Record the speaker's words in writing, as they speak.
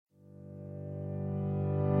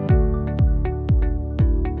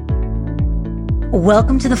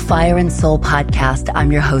Welcome to the Fire and Soul podcast.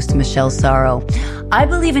 I'm your host, Michelle Sorrow. I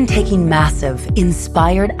believe in taking massive,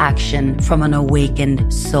 inspired action from an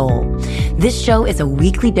awakened soul. This show is a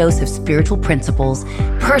weekly dose of spiritual principles,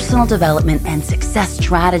 personal development, and success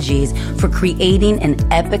strategies for creating an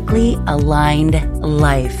epically aligned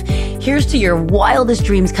life. Here's to your wildest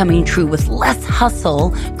dreams coming true with less hustle,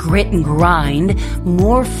 grit and grind,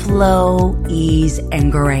 more flow, ease,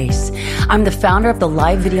 and grace. I'm the founder of the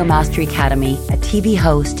Live Video Mastery Academy, a TV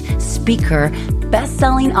host, speaker,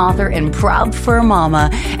 best-selling author, and proud fur mama,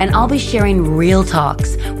 and I'll be sharing real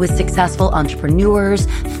talks with successful entrepreneurs,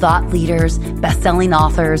 thought leaders, best-selling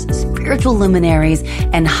authors, spiritual luminaries,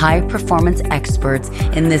 and high-performance experts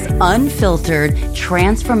in this unfiltered,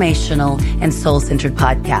 transformational, and soul-centered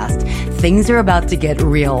podcast. Things are about to get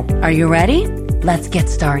real. Are you ready? Let's get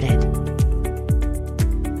started.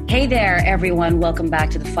 Hey there, everyone. Welcome back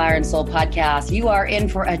to the Fire and Soul podcast. You are in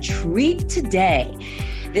for a treat today.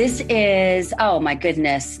 This is, oh my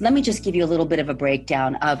goodness, let me just give you a little bit of a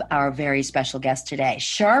breakdown of our very special guest today.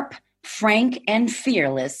 Sharp, frank, and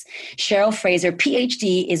fearless, Cheryl Fraser,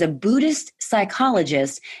 PhD, is a Buddhist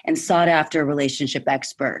psychologist and sought-after relationship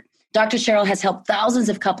expert. Dr. Cheryl has helped thousands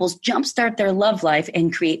of couples jumpstart their love life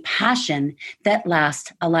and create passion that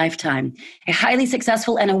lasts a lifetime. A highly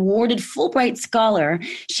successful and awarded Fulbright scholar,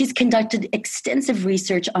 she's conducted extensive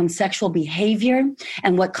research on sexual behavior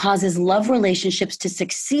and what causes love relationships to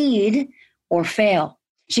succeed or fail.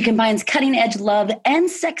 She combines cutting-edge love and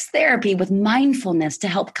sex therapy with mindfulness to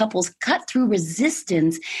help couples cut through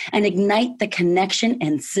resistance and ignite the connection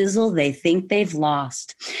and sizzle they think they've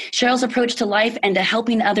lost. Cheryl's approach to life and to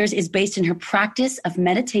helping others is based in her practice of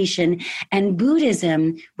meditation and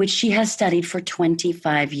Buddhism, which she has studied for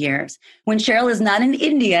 25 years. When Cheryl is not in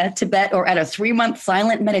India, Tibet, or at a 3-month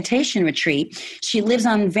silent meditation retreat, she lives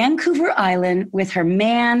on Vancouver Island with her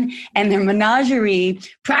man and their menagerie,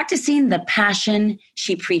 practicing the passion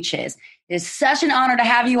she preaches. It is such an honor to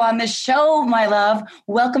have you on this show, my love.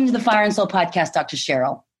 Welcome to the Fire and Soul podcast, Dr.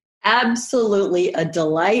 Cheryl. Absolutely a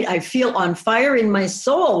delight. I feel on fire in my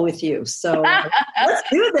soul with you. So let's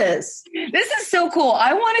do this. This is so cool.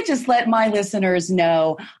 I want to just let my listeners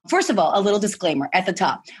know, first of all, a little disclaimer at the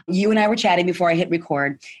top. You and I were chatting before I hit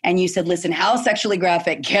record, and you said, listen, how sexually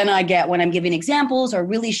graphic can I get when I'm giving examples or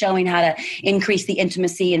really showing how to increase the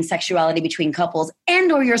intimacy and sexuality between couples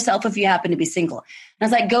and or yourself if you happen to be single? And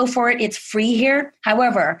I was like, go for it. It's free here.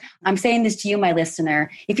 However, I'm saying this to you, my listener.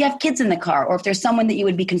 If you have kids in the car or if there's someone that you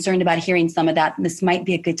would be concerned about hearing some of that, this might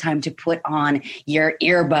be a good time to put on your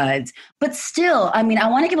earbuds. But still, I mean, I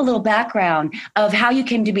want to give a little background of how you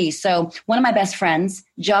came to be. So one of my best friends,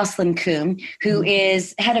 Jocelyn Kuhn, who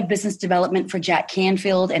is head of business development for Jack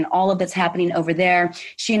Canfield and all of that's happening over there.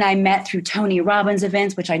 She and I met through Tony Robbins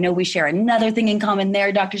events, which I know we share another thing in common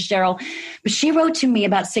there, Dr. Cheryl. But she wrote to me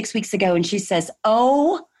about 6 weeks ago and she says, oh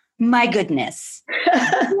my goodness,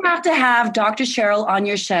 you have to have Dr. Cheryl on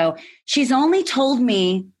your show. She's only told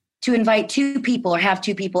me to invite 2 people or have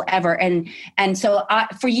 2 people ever. And so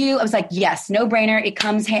for you, I was like, yes, no brainer. It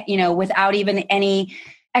comes, without even any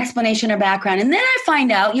explanation or background. And then I find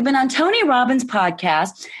out you've been on Tony Robbins'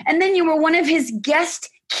 podcast, and then you were one of his guest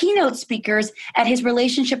keynote speakers at his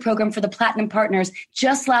relationship program for the Platinum Partners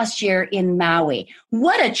just last year in Maui.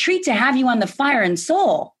 What a treat to have you on the Fire and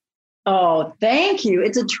Soul. Oh, thank you.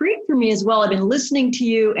 It's a treat for me as well. I've been listening to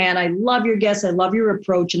you and I love your guests. I love your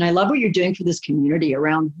approach and I love what you're doing for this community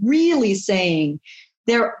around really saying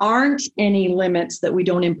there aren't any limits that we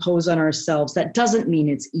don't impose on ourselves. That doesn't mean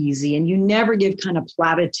it's easy. And you never give kind of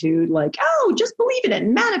platitude like, oh, just believe in it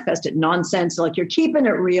and manifest it nonsense. Like you're keeping it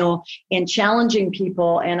real and challenging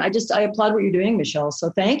people. And I applaud what you're doing, Michelle. So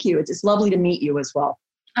thank you. It's lovely to meet you as well.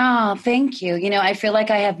 Oh, thank you. I feel like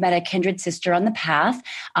I have met a kindred sister on the path.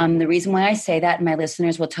 The reason why I say that, and my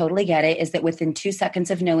listeners will totally get it, is that within 2 seconds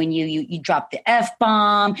of knowing you dropped the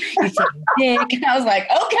F-bomb, you said dick, and I was like,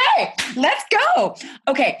 okay, let's go.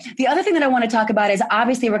 Okay. The other thing that I want to talk about is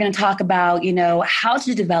obviously we're going to talk about, how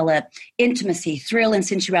to develop intimacy, thrill, and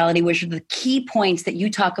sensuality, which are the key points that you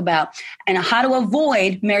talk about, and how to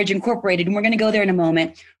avoid marriage incorporated. And we're going to go there in a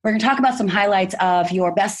moment. We're going to talk about some highlights of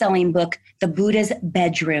your best-selling book, The Buddha's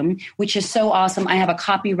Bedroom, which is so awesome. I have a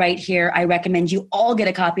copy right here. I recommend you all get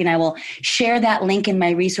a copy, and I will share that link in my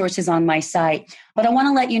resources on my site. But I want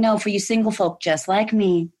to let you know, for you single folk just like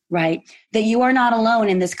me, right, that you are not alone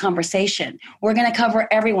in this conversation. We're going to cover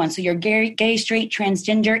everyone. So you're gay, straight,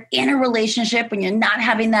 transgender, in a relationship, and you're not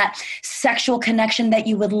having that sexual connection that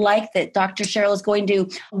you would like, that Dr. Cheryl is going to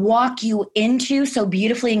walk you into so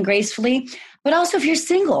beautifully and gracefully. But also if you're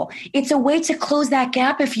single, it's a way to close that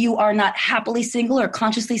gap if you are not happily single or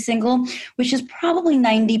consciously single, which is probably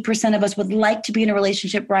 90% of us would like to be in a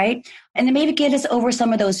relationship, right? And then maybe get us over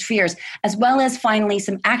some of those fears, as well as finally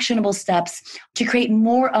some actionable steps to create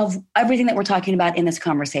more of everything that we're talking about in this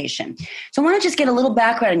conversation. So I want to just get a little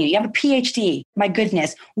background on you. You have a PhD. My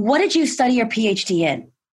goodness. What did you study your PhD in?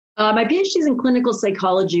 My PhD is in clinical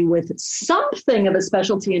psychology with something of a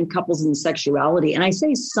specialty in couples and sexuality. And I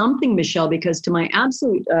say something, Michelle, because to my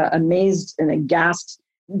absolute amazed and aghast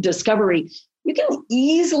discovery, you can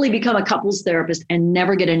easily become a couples therapist and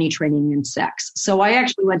never get any training in sex. So I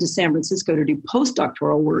actually went to San Francisco to do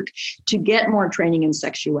postdoctoral work to get more training in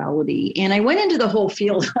sexuality. And I went into the whole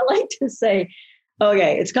field. I like to say,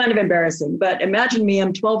 okay, it's kind of embarrassing, but imagine me,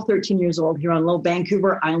 I'm 12, 13 years old here on Little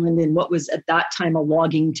Vancouver Island in what was at that time a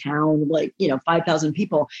logging town, 5,000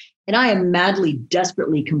 people. And I am madly,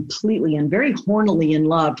 desperately, completely, and very hornily in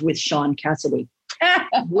love with Shaun Cassidy.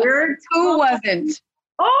 Who wasn't?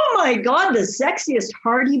 Oh my God, the sexiest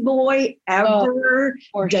Hardy Boy ever.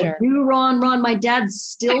 The new Ron. My dad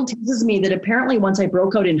still teases me that apparently once I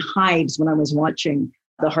broke out in hives when I was watching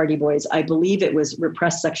the Hardy Boys. I believe it was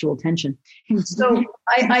repressed sexual tension. So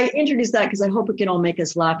I introduced that because I hope it can all make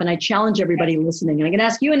us laugh. And I challenge everybody listening. And I'm going to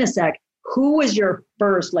ask you in a sec, who was your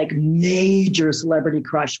first major celebrity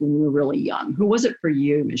crush when you were really young? Who was it for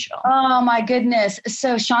you, Michelle? Oh my goodness.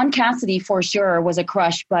 So Shaun Cassidy for sure was a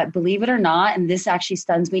crush, but believe it or not, and this actually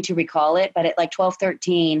stuns me to recall it, but at 12,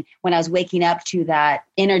 13, when I was waking up to that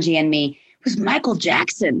energy in me, it was Michael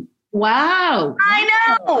Jackson. Wow.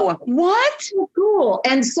 I know. What? Cool.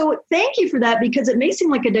 And so thank you for that, because it may seem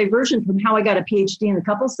like a diversion from how I got a PhD in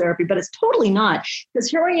couples therapy, but it's totally not. Because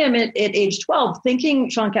here I am at age 12 thinking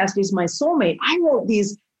Shaun Cassidy is my soulmate. I wrote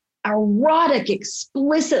these erotic,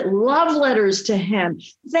 explicit love letters to him.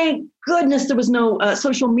 Thank goodness there was no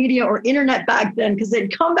social media or internet back then, because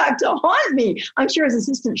they'd come back to haunt me. I'm sure his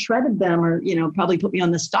assistant shredded them or, probably put me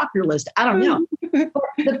on the stalker list. I don't know. But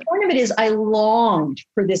the point of it is I longed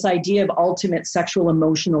for this idea of ultimate sexual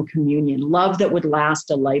emotional communion, love that would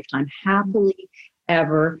last a lifetime, happily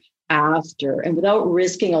ever after. And without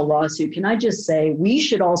risking a lawsuit, can I just say we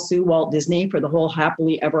should all sue Walt Disney for the whole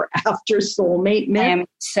happily ever after soulmate myth? I am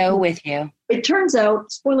so with you. It turns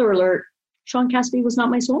out, spoiler alert, Shaun Cassidy was not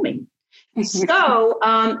my soulmate. So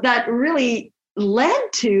that really led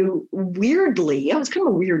to, weirdly, I was kind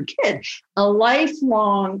of a weird kid, a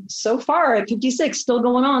lifelong, so far at 56, still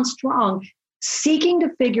going on strong, seeking to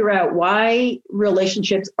figure out why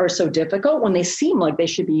relationships are so difficult when they seem like they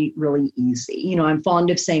should be really easy. I'm fond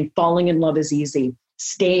of saying falling in love is easy.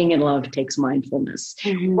 Staying in love takes mindfulness.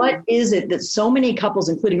 Mm-hmm. What is it that so many couples,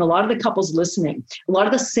 including a lot of the couples listening, a lot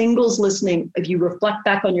of the singles listening, if you reflect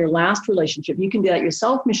back on your last relationship, you can do that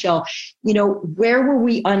yourself, Michelle, where were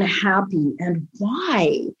we unhappy and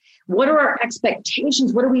why? What are our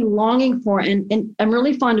expectations? What are we longing for? And I'm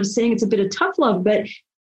really fond of saying it's a bit of tough love, but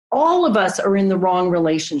all of us are in the wrong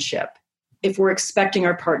relationship if we're expecting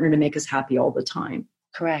our partner to make us happy all the time.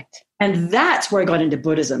 Correct. And that's where I got into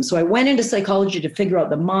Buddhism. So I went into psychology to figure out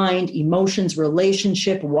the mind, emotions,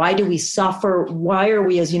 relationship. Why do we suffer? Why are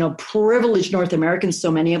we, as privileged North Americans, so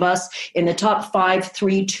many of us, in the top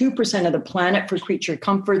 2% of the planet for creature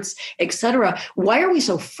comforts, etc.? Why are we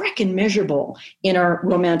so frickin' miserable in our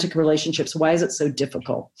romantic relationships? Why is it so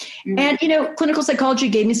difficult? Mm-hmm. And, clinical psychology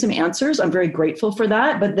gave me some answers. I'm very grateful for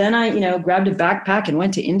that. But then I, grabbed a backpack and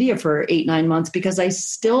went to India for 8-9 months because I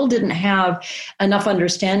still didn't have enough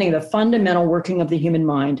understanding of the fundamental working of the human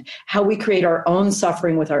mind, how we create our own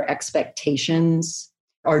suffering with our expectations,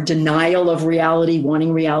 our denial of reality,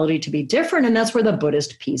 wanting reality to be different. And that's where the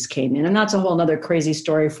Buddhist piece came in. And that's a whole nother crazy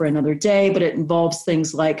story for another day, but it involves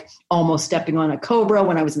things like almost stepping on a cobra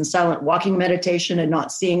when I was in silent walking meditation and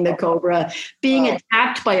not seeing the cobra, being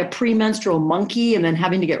attacked by a premenstrual monkey and then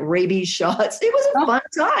having to get rabies shots. It was a fun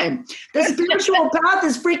time. The spiritual path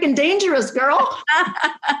is freaking dangerous, girl.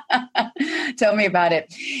 Tell me about it.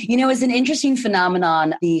 It's an interesting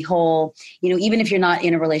phenomenon, the whole, even if you're not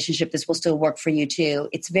in a relationship, this will still work for you too.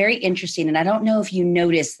 It's very interesting. And I don't know if you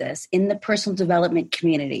notice this in the personal development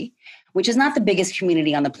community, which is not the biggest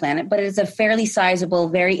community on the planet, but it's a fairly sizable,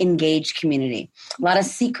 very engaged community. A lot of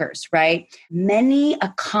seekers, right? Many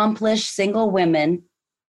accomplished single women,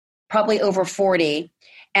 probably over 40,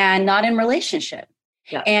 and not in relationship.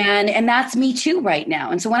 Yeah. And that's me too right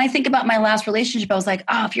now. And so when I think about my last relationship, I was like,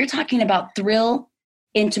 if you're talking about thrill,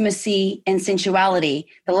 intimacy, and sensuality,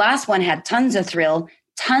 the last one had tons of thrill,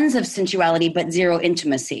 tons of sensuality, but zero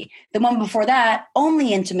intimacy. The one before that,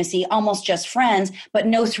 only intimacy, almost just friends, but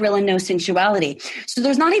no thrill and no sensuality. So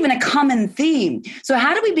there's not even a common theme. So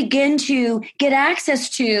how do we begin to get access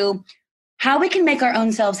to how we can make our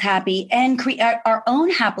own selves happy and create our own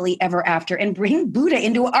happily ever after and bring Buddha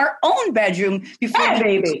into our own bedroom before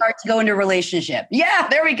we start to go into a relationship. Yeah,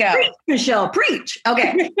 there we go. Preach, Michelle, preach.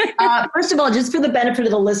 Okay. First of all, just for the benefit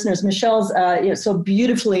of the listeners, Michelle's so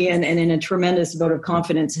beautifully and in a tremendous vote of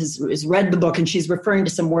confidence has read the book, and she's referring to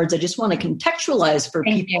some words I just want to contextualize for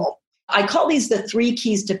people. I call these the 3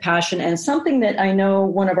 keys to passion, and something that I know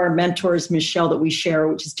one of our mentors, Michelle, that we share,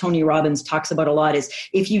 which is Tony Robbins, talks about a lot is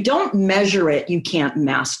if you don't measure it, you can't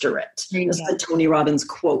master it. That's the Tony Robbins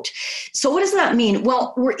quote. So what does that mean?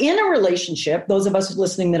 Well, we're in a relationship, those of us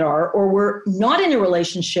listening that are, or we're not in a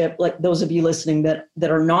relationship like those of you listening that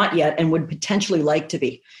are not yet and would potentially like to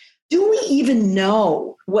be. Do we even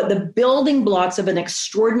know what the building blocks of an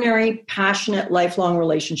extraordinary, passionate, lifelong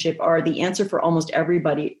relationship are? The answer for almost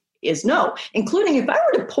everybody is no, including if I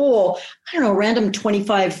were to poll, random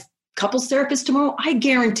 25 couples therapists tomorrow, I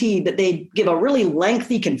guarantee that they give a really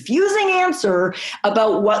lengthy, confusing answer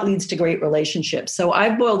about what leads to great relationships. So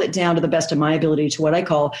I've boiled it down to the best of my ability to what I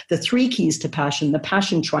call the 3 keys to passion, the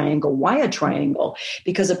passion triangle. Why a triangle?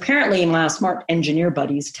 Because apparently my smart engineer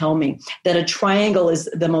buddies tell me that a triangle is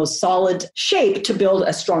the most solid shape to build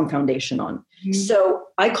a strong foundation on. Mm-hmm. So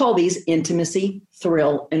I call these intimacy,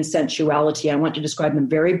 thrill, and sensuality. I want to describe them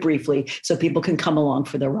very briefly so people can come along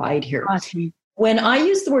for the ride here. Awesome. When I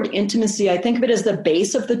use the word intimacy, I think of it as the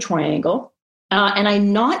base of the triangle. And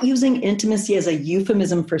I'm not using intimacy as a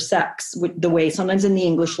euphemism for sex, the way sometimes in the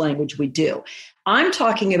English language we do. I'm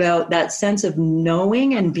talking about that sense of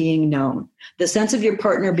knowing and being known, the sense of your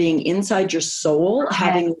partner being inside your soul,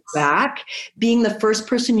 having your back, being the first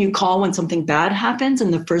person you call when something bad happens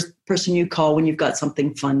and the first person you call when you've got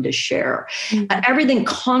something fun to share. Mm-hmm. Everything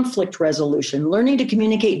conflict resolution, learning to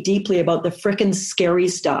communicate deeply about the frickin' scary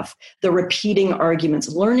stuff, the repeating arguments,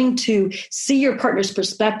 learning to see your partner's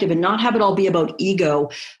perspective and not have it all be about ego.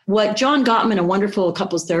 What John Gottman, a wonderful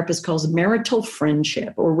couples therapist, calls marital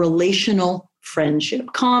friendship or relational friendship,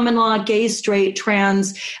 common law, gay, straight,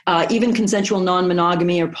 trans, even consensual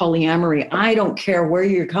non-monogamy or polyamory. I don't care where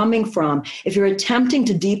you're coming from. If you're attempting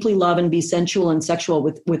to deeply love and be sensual and sexual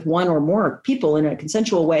with one or more people in a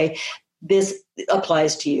consensual way, this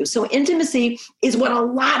applies to you. So intimacy is what a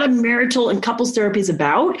lot of marital and couples therapy is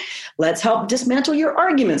about. Let's help dismantle your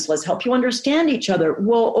arguments. Let's help you understand each other.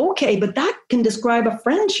 Well, okay, but that can describe a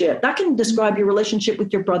friendship. That can describe your relationship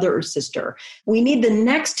with your brother or sister. We need the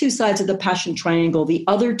next 2 sides of the passion triangle, the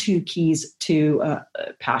other 2 keys to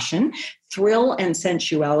passion, thrill and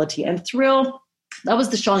sensuality. And thrill, that was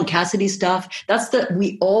the Sean Cassidy stuff.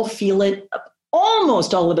 We all feel it.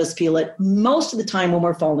 Almost all of us feel it most of the time when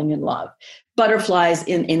we're falling in love. Butterflies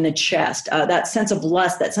in the chest, that sense of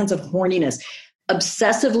lust, that sense of horniness,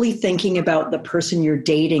 obsessively thinking about the person you're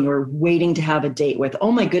dating or waiting to have a date with.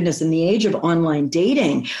 Oh my goodness, in the age of online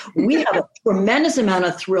dating, we have a tremendous amount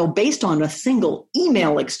of thrill based on a single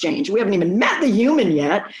email exchange. We haven't even met the human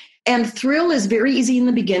yet. And thrill is very easy in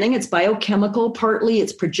the beginning. It's biochemical, partly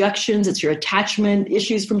it's projections, it's your attachment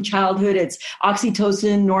issues from childhood, it's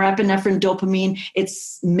oxytocin, norepinephrine, dopamine, it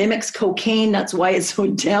mimics cocaine. That's why it's so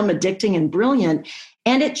damn addicting and brilliant.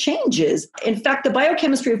 And it changes. In fact, the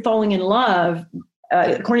biochemistry of falling in love,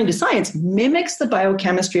 according to science, mimics the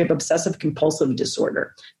biochemistry of obsessive compulsive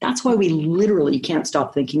disorder. That's why we literally can't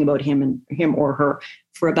stop thinking about him or her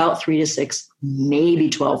for about 3 to 6, maybe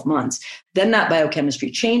 12 months. Then that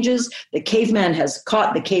biochemistry changes. The caveman has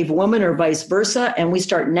caught the cave woman or vice versa, and we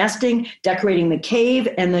start nesting, decorating the cave,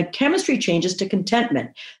 and the chemistry changes to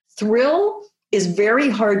contentment. Thrill is very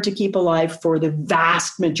hard to keep alive for the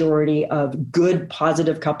vast majority of good,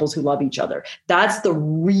 positive couples who love each other. That's the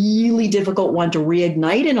really difficult one to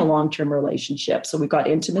reignite in a long-term relationship. So we've got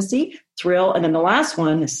intimacy, thrill, and then the last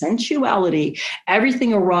one is sensuality.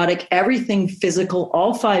 Everything erotic, everything physical,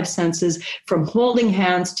 all 5 senses, from holding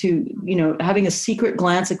hands to, having a secret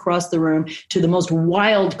glance across the room to the most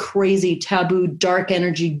wild, crazy, taboo, dark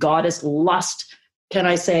energy, goddess, lust. Can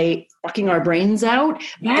I say, fucking our brains out?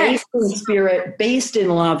 Yes. Based in spirit, based in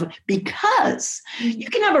love, because you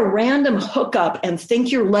can have a random hookup and think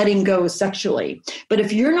you're letting go sexually. But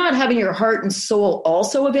if you're not having your heart and soul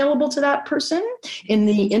also available to that person in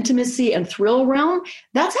the intimacy and thrill realm,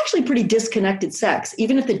 that's actually pretty disconnected sex.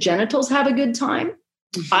 Even if the genitals have a good time,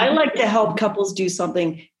 I like to help couples do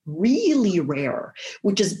something really rare,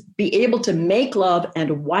 which is be able to make love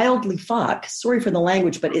and wildly fuck. Sorry for the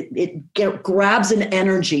language, but it grabs an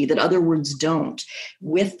energy that other words don't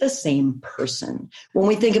with the same person. When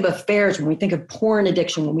we think of affairs, when we think of porn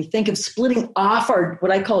addiction, when we think of splitting off our,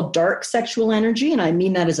 what I call dark sexual energy, and I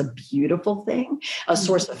mean that as a beautiful thing, a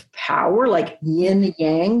source of power, like yin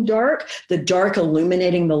yang dark, the dark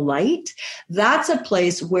illuminating the light, that's a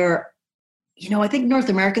place where I think North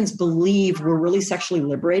Americans believe we're really sexually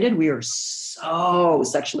liberated. We are so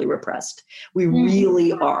sexually repressed. We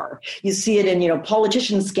really are. You see it in,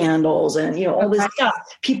 politician scandals and, all this stuff.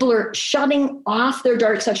 People are shutting off their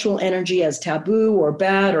dark sexual energy as taboo or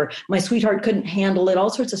bad, or my sweetheart couldn't handle it, all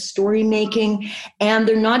sorts of story making. And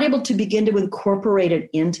they're not able to begin to incorporate it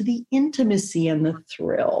into the intimacy and the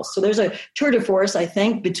thrill. So there's a tour de force, I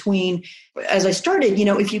think, between, as I started,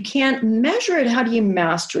 if you can't measure it, how do you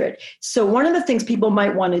master it? So one of the things people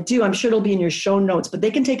might want to do, I'm sure it'll be in your show notes, but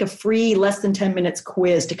they can take a free less than 10 minutes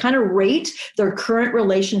quiz to kind of rate their current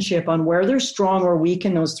relationship on where they're strong or weak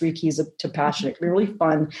in those 3 keys to passion. It can be really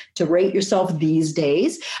fun to rate yourself these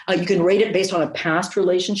days. You can rate it based on a past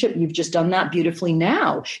relationship. You've just done that beautifully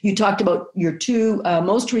now. You talked about your 2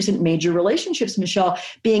 most recent major relationships, Michelle,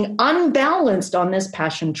 being unbalanced on this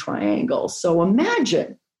passion triangle. So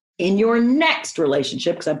imagine in your next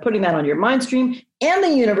relationship, because I'm putting that on your mind stream and the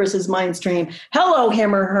universe's mind stream. Hello,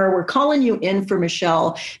 him or her. We're calling you in for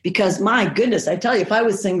Michelle because, my goodness, I tell you, if I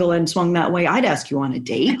was single and swung that way, I'd ask you on a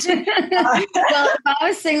date. Well, if I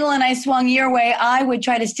was single and I swung your way, I would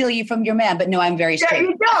try to steal you from your man. But no, I'm very straight.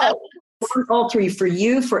 There you go. All 3 for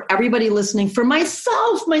you, for everybody listening, for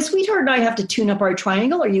myself. My sweetheart and I have to tune up our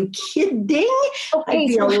triangle. Are you kidding? Okay, I'd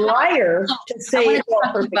be a liar to say it's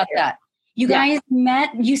all perfect about that. You guys met,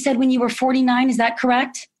 you said when you were 49, is that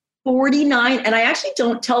correct? 49. And I actually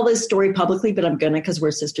don't tell this story publicly, but I'm going to because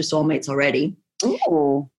we're sister soulmates already.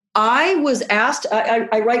 Ooh. I was asked,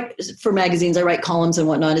 I write for magazines, I write columns and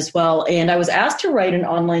whatnot as well. And I was asked to write an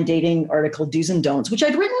online dating article, Do's and Don'ts, which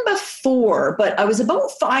I'd written before, but I was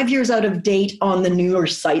about 5 years out of date on the newer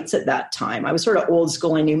sites at that time. I was sort of old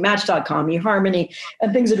school. I knew Match.com, eHarmony,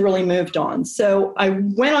 and things had really moved on. So I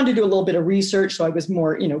went on to do a little bit of research. So I was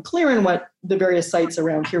more, clear in what the various sites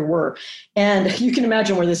around here were. And you can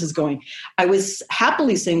imagine where this is going. I was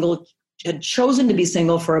happily single, had chosen to be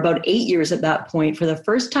single for about 8 years at that point, for the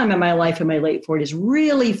first time in my life in my late 40s,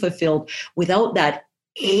 really fulfilled without that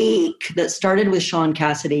ache that started with Sean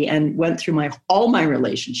Cassidy and went through all my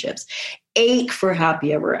relationships. Ache for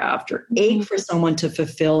happy ever after, ache for someone to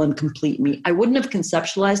fulfill and complete me. I wouldn't have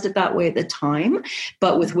conceptualized it that way at the time,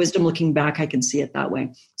 but with wisdom looking back, I can see it that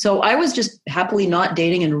way. So I was just happily not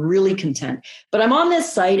dating and really content. But I'm on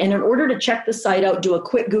this site, and in order to check the site out, do a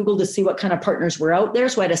quick Google to see what kind of partners were out there,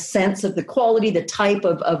 so I had a sense of the quality, the type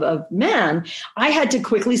of man, I had to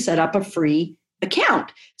quickly set up a free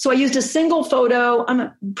account. So I used a single photo.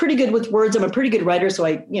 I'm pretty good with words. I'm a pretty good writer. So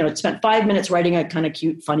I, spent 5 minutes writing a kind of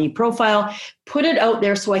cute, funny profile, put it out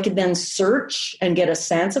there so I could then search and get a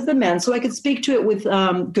sense of the men so I could speak to it with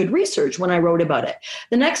good research when I wrote about it.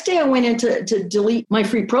 The next day I went in to delete my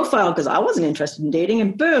free profile because I wasn't interested in dating,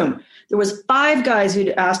 and boom, there was 5 guys who'd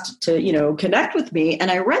asked to, connect with me, and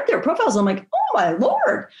I read their profiles. I'm like, oh my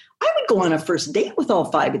Lord, I would go on a first date with all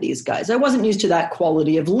 5 of these guys. I wasn't used to that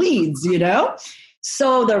quality of leads,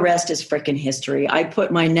 So the rest is freaking history. I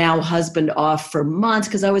put my now husband off for months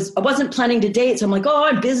because I wasn't planning to date. So I'm like, oh,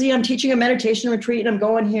 I'm busy. I'm teaching a meditation retreat and I'm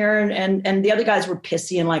going here. And the other guys were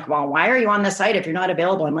pissy and like, well, why are you on the site if you're not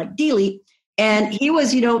available? I'm like, delete. And he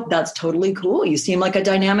was, that's totally cool. You seem like a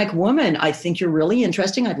dynamic woman. I think you're really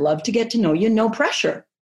interesting. I'd love to get to know you. No pressure.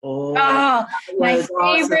 Oh, my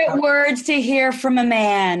favorite awesome. Words to hear from a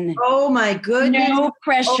man. Oh my goodness. No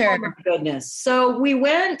pressure. Oh my goodness. So we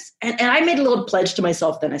went and I made a little pledge to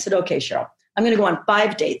myself then. I said, okay, Cheryl, I'm going to go on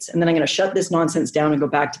 5 dates and then I'm going to shut this nonsense down and go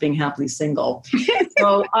back to being happily single.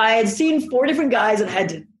 So I had seen 4 different guys and had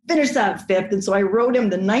to finish that 5th. And so I wrote him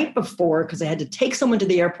the night before because I had to take someone to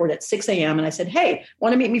the airport at 6 a.m. And I said, hey,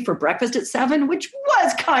 want to meet me for breakfast at 7? Which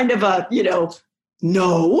was kind of a,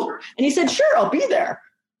 no. And he said, sure, I'll be there.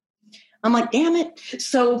 I'm like, damn it.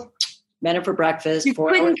 So met him for breakfast. You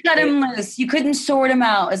couldn't cut him loose. You couldn't sort him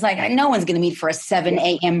out. It's like, no one's going to meet for a 7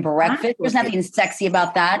 a.m. breakfast. There's nothing sexy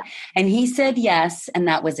about that. And he said yes, and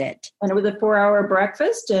that was it. And it was a 4-hour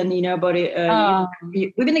breakfast. And,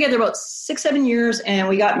 we've been together about 6-7 years, and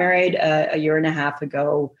we got married a year and a half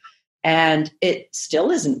ago. And it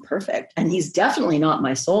still isn't perfect. And he's definitely not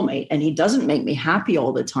my soulmate. And he doesn't make me happy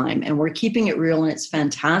all the time. And we're keeping it real, and it's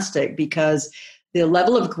fantastic because the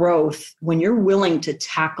level of growth when you're willing to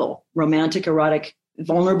tackle romantic, erotic,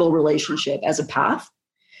 vulnerable relationship as a path,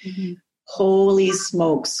 holy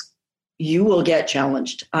smokes, you will get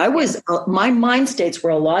challenged. My mind states were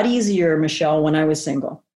a lot easier, Michelle, when I was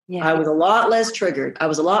single. Yeah. I was a lot less triggered. I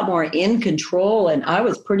was a lot more in control, and I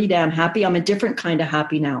was pretty damn happy. I'm a different kind of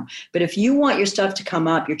happy now. But if you want your stuff to come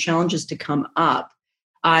up, your challenges to come up,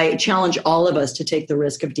 I challenge all of us to take the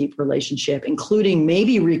risk of deep relationship, including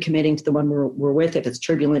maybe recommitting to the one we're with if it's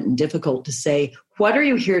turbulent and difficult, to say, what are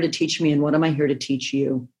you here to teach me and what am I here to teach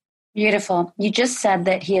you? Beautiful. You just said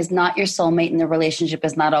that he is not your soulmate and the relationship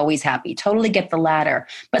is not always happy. Totally get the latter.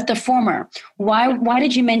 But the former, why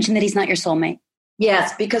did you mention that he's not your soulmate?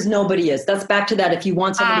 Yes, because nobody is. That's back to that. If you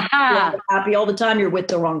want somebody to be happy all the time, you're with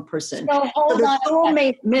the wrong person. So the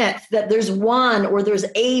soulmate myth that there's one or there's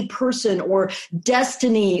a person or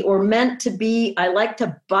destiny or meant to be, I like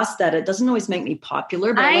to bust that. It doesn't always make me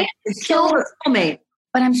popular, but it's still a soulmate.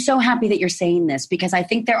 But I'm so happy that you're saying this because I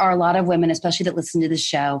think there are a lot of women, especially that listen to this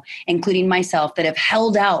show, including myself, that have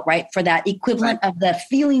held out, right, for that equivalent of the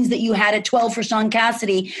feelings that you had at 12 for Sean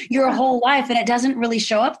Cassidy your whole life. And it doesn't really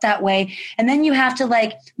show up that way. And then you have to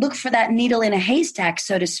look for that needle in a haystack,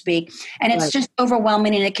 so to speak. And it's just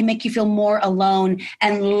overwhelming and it can make you feel more alone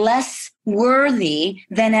and less worthy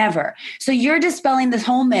than ever. So you're dispelling this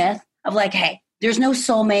whole myth of hey, there's no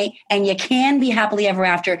soulmate and you can be happily ever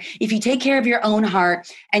after if you take care of your own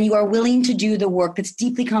heart and you are willing to do the work that's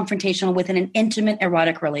deeply confrontational within an intimate,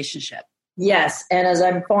 erotic relationship. Yes. And as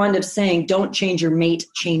I'm fond of saying, don't change your mate,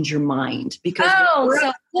 change your mind. Because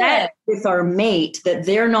with our mate that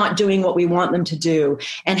they're not doing what we want them to do.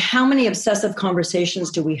 And how many obsessive conversations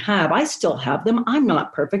do we have? I still have them. I'm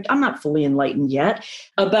not perfect. I'm not fully enlightened yet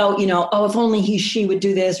about, if only she would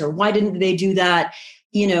do this or why didn't they do that?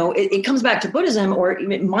 It comes back to Buddhism or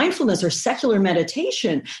mindfulness or secular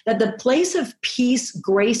meditation, that the place of peace,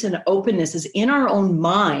 grace, and openness is in our own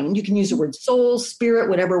mind. You can use the word soul, spirit,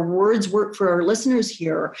 whatever words work for our listeners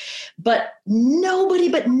here. But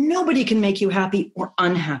nobody can make you happy or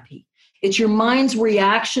unhappy. It's your mind's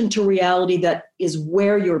reaction to reality that is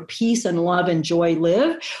where your peace and love and joy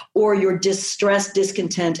live, or your distress,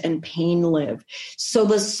 discontent, and pain live. So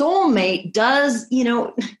the soulmate does,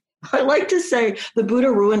 I like to say the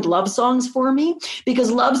Buddha ruined love songs for me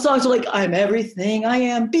because love songs are I'm everything I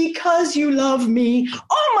am because you love me.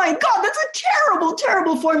 Oh my God, that's a terrible,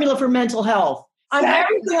 terrible formula for mental health. I'm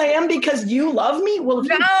everything I am because you love me. Well, if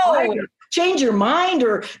you change your mind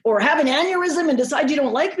or have an aneurysm and decide you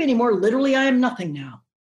don't like me anymore, literally I am nothing now.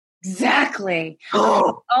 Exactly.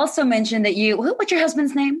 Also mentioned that what's your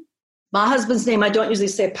husband's name? My husband's name, I don't usually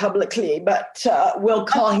say publicly, but we'll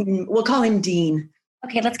call him Dean.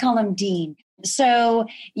 Okay, let's call him Dean. So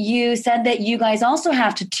you said that you guys also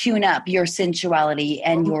have to tune up your sensuality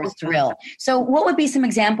and your thrill. So what would be some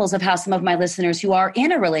examples of how some of my listeners who are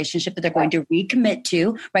in a relationship that they're going to recommit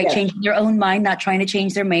to, right? Yes. Changing their own mind, not trying to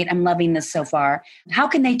change their mate. I'm loving this so far. How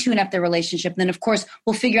can they tune up their relationship? And then, of course,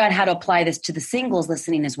 we'll figure out how to apply this to the singles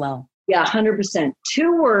listening as well. Yeah, 100%.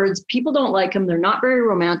 2 words. People don't like them. They're not very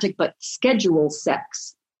romantic, but schedule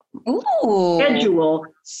sex. Ooh. Schedule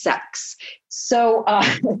sex. So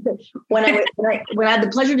when I had the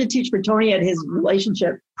pleasure to teach for Tony at his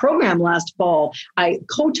relationship program last fall, I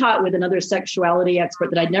co-taught with another sexuality expert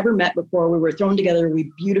that I'd never met before. We were thrown together.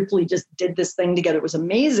 We beautifully just did this thing together. It was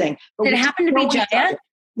amazing. But did it happen to be Jaya?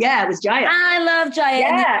 Yeah, it was Jaya. I love Jaya.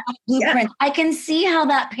 Yeah. Blueprint. Yeah. I can see how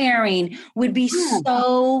that pairing would be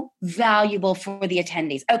so valuable for the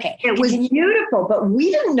attendees. Okay. It was beautiful, but we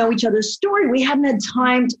didn't know each other's story. We hadn't had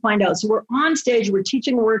time to find out. So we're on stage, we're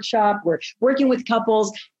teaching a workshop, we're working with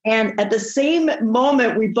couples. And at the same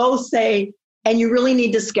moment, we both say, and you really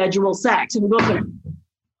need to schedule sex. And we both go,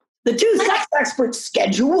 the 2 sex experts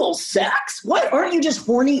schedule sex? What? Aren't you just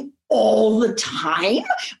horny all the time?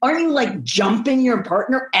 Aren't you jumping your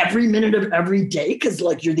partner every minute of every day? Because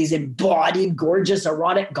you're these embodied, gorgeous,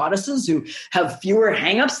 erotic goddesses who have fewer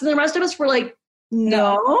hangups than the rest of us. We're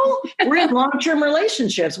no, we're in long-term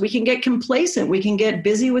relationships. We can get complacent. We can get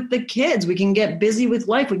busy with the kids. We can get busy with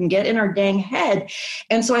life. We can get in our dang head.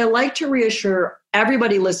 And so I like to reassure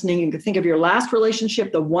everybody listening, you can think of your last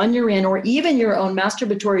relationship, the one you're in, or even your own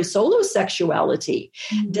masturbatory solo sexuality.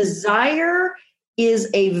 Mm-hmm. Desire is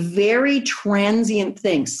a very transient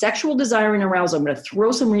thing. Sexual desire and arousal. I'm going to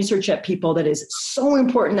throw some research at people that is so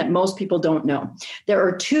important that most people don't know. There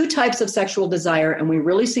are 2 types of sexual desire, and we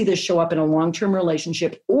really see this show up in a long-term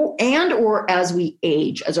relationship or as we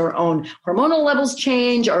age, as our own hormonal levels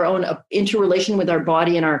change, our own interrelation with our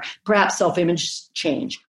body and our perhaps self-image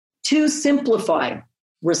change. To simplify,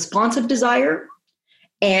 responsive desire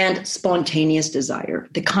and spontaneous desire.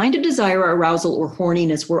 The kind of desire, arousal, or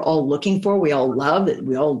horniness we're all looking for, we all love,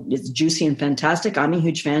 it's juicy and fantastic, I'm a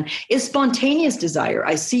huge fan, is spontaneous desire.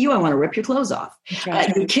 I see you, I want to rip your clothes off.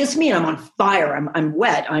 Right. You kiss me and I'm on fire, I'm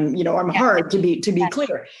wet, I'm hard, to be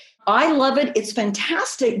clear. I love it. It's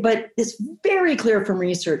fantastic, but it's very clear from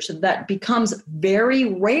research that becomes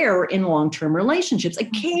very rare in long-term relationships.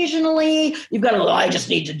 Occasionally, you've got I just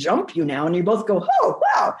need to jump you now. And you both go, oh,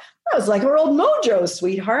 wow, that was like our old mojo,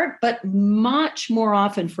 sweetheart. But much more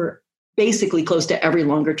often for basically close to every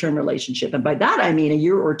longer-term relationship. And by that, I mean a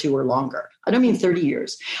year or 2 or longer. I don't mean 30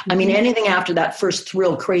 years. I mean, anything after that first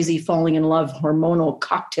thrill, crazy, falling in love, hormonal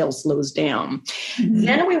cocktail slows down.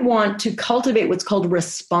 Then we want to cultivate what's called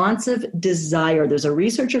responsive desire. There's a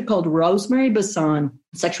researcher called Rosemary Basson,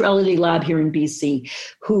 Sexuality Lab here in BC,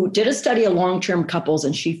 who did a study of long-term couples,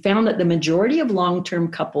 and she found that the majority of long-term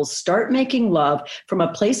couples start making love from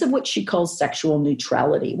a place of what she calls sexual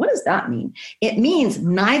neutrality. What does that mean? It means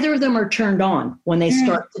neither of them are turned on when they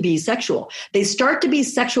start to be sexual. They start to be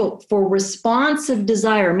sexual for responsive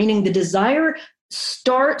desire, meaning the desire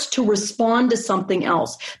starts to respond to something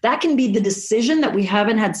else. That can be the decision that we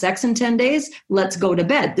haven't had sex in 10 days. Let's go to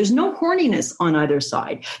bed. There's no horniness on either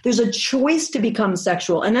side. There's a choice to become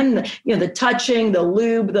sexual. And then the touching, the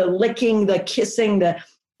lube, the licking, the kissing, the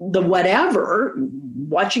whatever,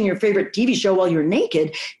 watching your favorite TV show while you're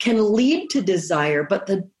naked can lead to desire. But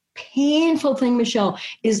the painful thing, Michelle,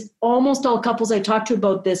 is almost all couples I talk to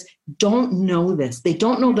about this don't know this. They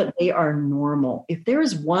don't know that they are normal. If there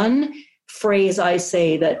is one phrase I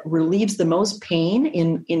say that relieves the most pain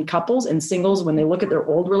in couples and singles when they look at their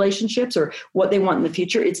old relationships or what they want in the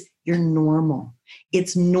future, it's you're normal.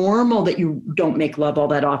 It's normal that you don't make love all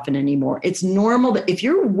that often anymore. It's normal that if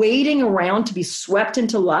you're waiting around to be swept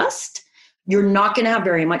into lust, you're not going to have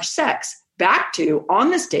very much sex. Back to,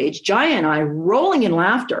 on the stage, Jaya and I rolling in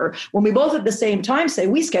laughter when we both at the same time say,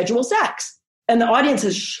 we schedule sex. And the audience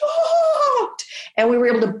is shocked. And we were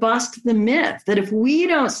able to bust the myth that if we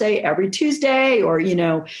don't say every Tuesday or,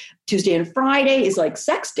 Tuesday and Friday is like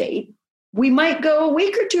sex date, we might go a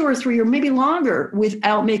week or 2 or 3 or maybe longer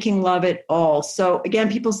without making love at all. So again,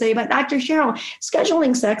 people say, but Dr. Cheryl,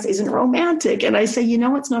 scheduling sex isn't romantic. And I say,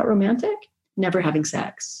 it's not romantic? Never having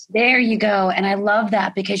sex. There you go. And I love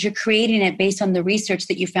that because you're creating it based on the research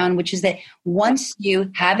that you found, which is that once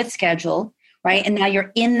you have it scheduled, right, and now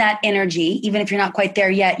you're in that energy, even if you're not quite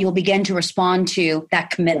there yet, you'll begin to respond to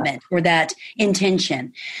that commitment or that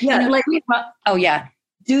intention. Yeah. Oh, yeah.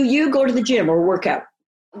 Do you go to the gym or work out?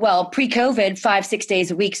 Well, pre-COVID, 5-6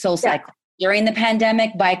 days a week, soul cycle. During the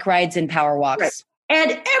pandemic, bike rides and power walks. Right.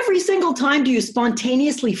 And every single time, do you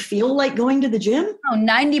spontaneously feel like going to the gym? Oh,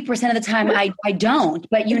 90% of the time I don't,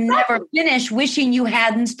 but you never finish wishing you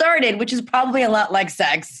hadn't started, which is probably a lot like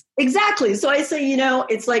sex. Exactly. So I say,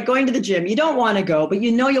 it's like going to the gym. You don't want to go, but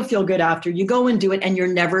you'll feel good after. You go and do it, and you're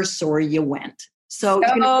never sorry you went. So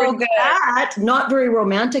good. That, not very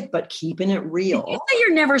romantic, but keeping it real. Did you say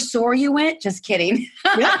you're never sore you went? Just kidding.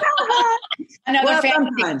 Another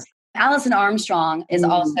famous. Alison Armstrong is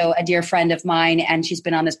also a dear friend of mine, and she's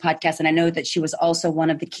been on this podcast. And I know that she was also one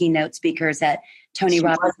of the keynote speakers at Tony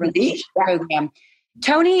Robbins' program.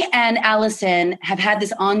 Tony and Alison have had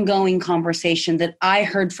this ongoing conversation that I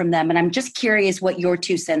heard from them. And I'm just curious what your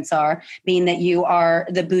 2 cents are, being that you are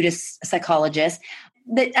the Buddhist psychologist.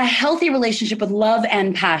 That a healthy relationship with love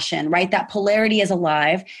and passion, right? That polarity is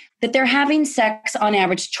alive, that they're having sex on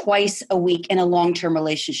average twice a week in a long-term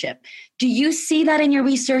relationship. Do you see that in your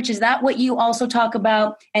research? Is that what you also talk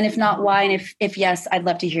about? And if not, why? And if yes, I'd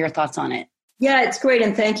love to hear your thoughts on it. Yeah, it's great.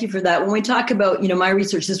 And thank you for that. When we talk about, my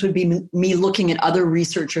research, this would be me looking at other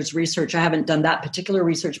researchers' research. I haven't done that particular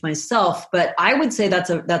research myself, but I would say that's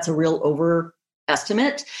a real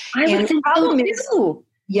overestimate. And the problem is,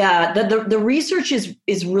 yeah, the research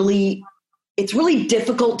is really, it's really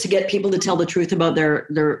difficult to get people to tell the truth about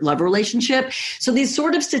their love relationship. So these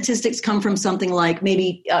sort of statistics come from something like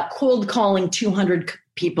maybe cold calling 200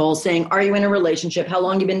 people saying, are you in a relationship? How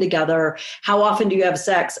long have you been together? How often do you have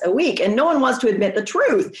sex a week? And no one wants to admit the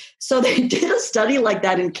truth. So they did a study like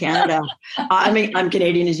that in Canada. I'm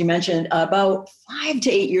Canadian, as you mentioned, about 5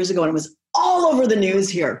 to 8 years ago, and it was all over the news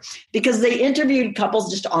here because they interviewed couples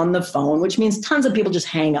just on the phone, which means tons of people just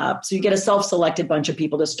hang up. So you get a self-selected bunch of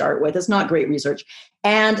people to start with. It's not great research.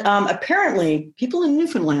 And apparently people in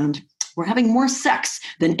Newfoundland were having more sex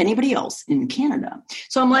than anybody else in Canada.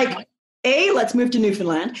 So I'm like, A, let's move to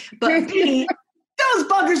Newfoundland. But B, those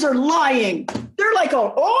buggers are lying. They're like,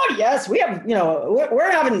 oh yes, we have,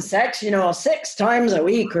 we're having sex, 6 times a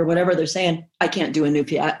week or whatever they're saying. I can't do a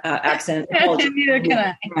Newfie accent. Neither can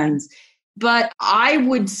I. Friends. But I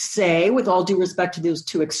would say, with all due respect to those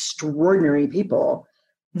 2 extraordinary people,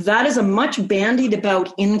 that is a much bandied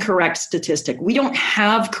about incorrect statistic. We don't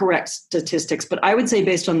have correct statistics, but I would say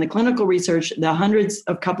based on the clinical research, the hundreds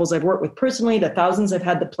of couples I've worked with personally, the thousands I've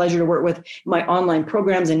had the pleasure to work with in my online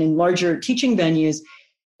programs and in larger teaching venues,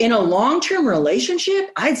 in a long-term relationship,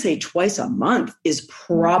 I'd say twice a month is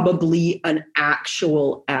probably an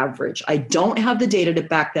actual average. I don't have the data to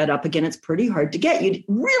back that up. Again, it's pretty hard to get. You'd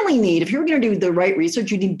really need, if you're going to do the right research,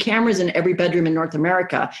 you need cameras in every bedroom in North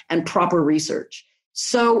America and proper research.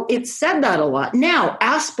 So it said that a lot. Now,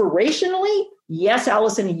 aspirationally, Yes,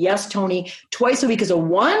 Allison. Yes, Tony. Twice a week is a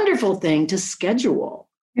wonderful thing to schedule.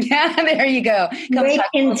 Yeah, there you go. Make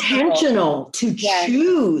intentional to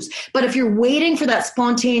choose. But if you're waiting for that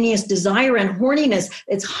spontaneous desire and horniness,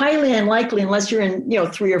 it's highly unlikely unless you're in,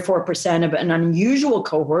 3 or 4% of an unusual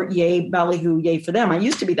cohort. Yay, ballyhoo, yay for them. I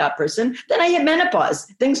used to be that person. Then I hit menopause.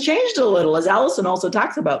 Things changed a little, as Allison also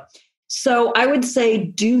talks about. So I would say,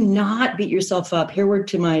 do not beat yourself up. Here we're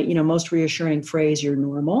to my, most reassuring phrase, you're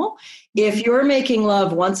normal. If you're making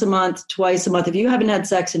love once a month, twice a month, if you haven't had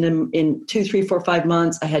sex in 2, 3, 4, 5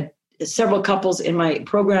 months, I had several couples in my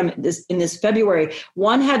program in this February.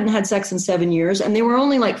 One hadn't had sex in 7 years, and they were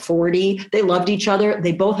only like 40. They loved each other.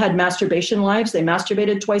 They both had masturbation lives. They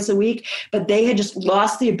masturbated twice a week, but they had just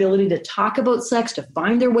lost the ability to talk about sex, to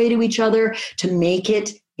find their way to each other, to make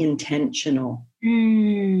it intentional.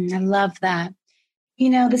 I love that.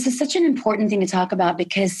 This is such an important thing to talk about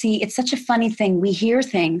because, see, it's such a funny thing. We hear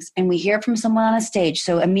things and we hear it from someone on a stage.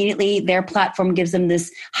 So immediately their platform gives them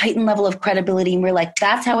this heightened level of credibility. And we're like,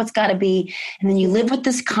 that's how it's got to be. And then you live with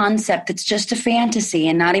this concept that's just a fantasy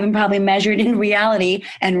and not even probably measured in reality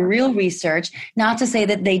and real research. Not to say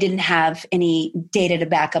that they didn't have any data to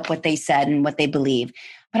back up what they said and what they believe.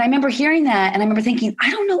 But I remember hearing that and I remember thinking, I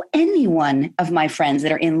don't know any one of my friends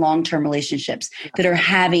that are in long-term relationships that are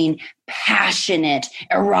having passionate,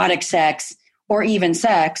 erotic sex or even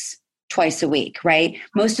sex twice a week, right?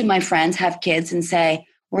 Most of my friends have kids and say,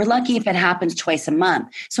 we're lucky if it happens twice a month.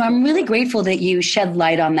 So I'm really grateful that you shed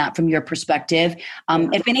light on that from your perspective.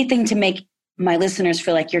 If anything, to make my listeners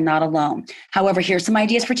feel like you're not alone. However, here's some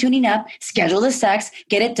ideas for tuning up, schedule the sex,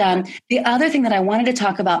 get it done. The other thing that I wanted to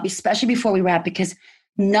talk about, especially before we wrap, because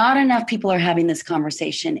not enough people are having this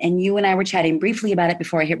conversation. And you and I were chatting briefly about it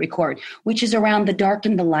before I hit record, which is around the dark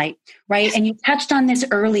and the light, right? And you touched on this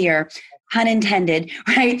earlier, pun intended,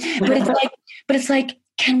 right? But it's like,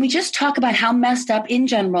 can we just talk about how messed up in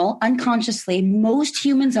general, unconsciously, most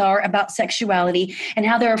humans are about sexuality and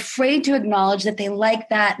how they're afraid to acknowledge that they like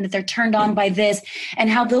that and that they're turned on by this,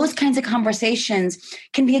 and how those kinds of conversations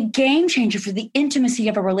can be a game changer for the intimacy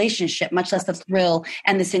of a relationship, much less the thrill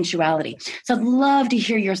and the sensuality. So I'd love to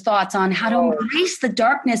hear your thoughts on how to embrace the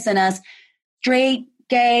darkness in us, straight,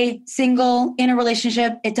 gay, single, in a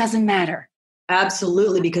relationship, it doesn't matter.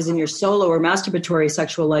 Absolutely, because in your solo or masturbatory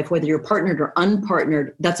sexual life, whether you're partnered or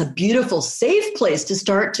unpartnered, that's a beautiful, safe place to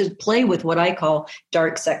start to play with what I call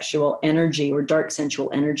dark sexual energy or dark sensual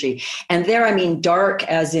energy. And there, I mean dark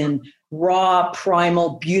as in raw,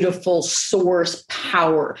 primal, beautiful source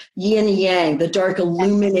power, yin yang, the dark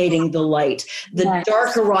illuminating the light, the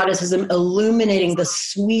dark eroticism illuminating the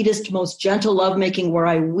sweetest, most gentle lovemaking where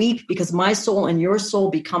I weep because my soul and your soul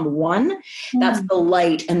become one. That's the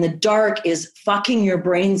light. And the dark is fucking your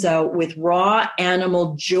brains out with raw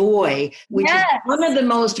animal joy, which is one of the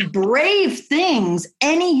most brave things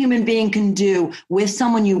any human being can do with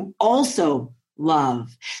someone you also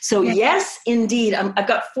love. So yes, indeed. I've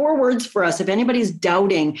got 4 words for us. If anybody's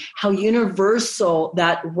doubting how universal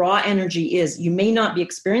that raw energy is, you may not be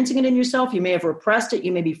experiencing it in yourself. You may have repressed it.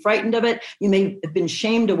 You may be frightened of it. You may have been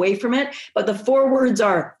shamed away from it. But the 4 words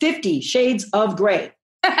are 50 Shades of Grey.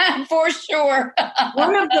 For sure.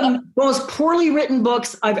 One of the most poorly written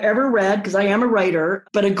books I've ever read, because I am a writer,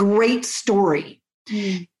 but a great story.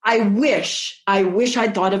 I wish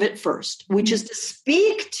I'd thought of it first, which is to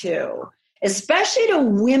speak to, especially to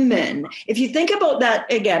women. If you think about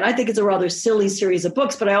that, again, I think it's a rather silly series of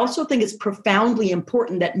books, but I also think it's profoundly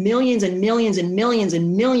important that millions and millions and millions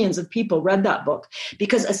and millions of people read that book.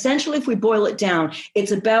 Because essentially, if we boil it down,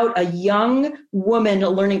 it's about a young woman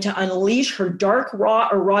learning to unleash her dark, raw,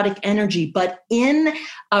 erotic energy, but in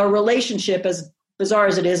a relationship, as bizarre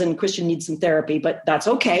as it is, and Christian needs some therapy, but that's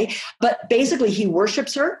okay. But basically, he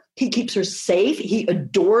worships her. He keeps her safe. He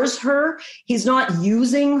adores her. He's not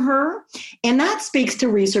using her. And that speaks to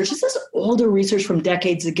research. This is older research from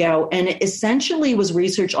decades ago. And it essentially was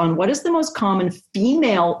research on what is the most common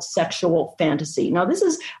female sexual fantasy. Now, this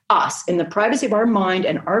is us in the privacy of our mind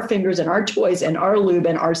and our fingers and our toys and our lube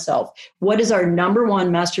and ourself. What is our number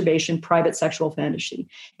one masturbation private sexual fantasy?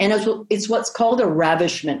 And it's what's called a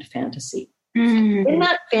ravishment fantasy. In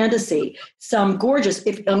that fantasy, some gorgeous,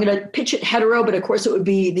 if I'm going to pitch it hetero, but of course it would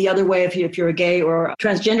be the other way if you're a gay or a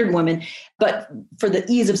transgendered woman. But for the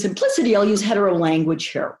ease of simplicity, I'll use hetero language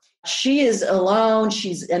here. She is alone.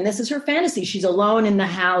 And this is her fantasy. She's alone in the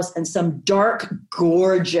house and some dark,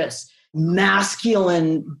 gorgeous,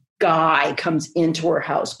 masculine, guy comes into her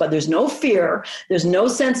house, but there's no fear. There's no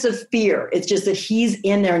sense of fear. It's just that he's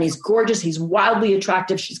in there and he's gorgeous. He's wildly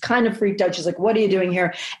attractive. She's kind of freaked out. She's like, what are you doing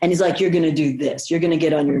here? And he's like, you're going to do this. You're going to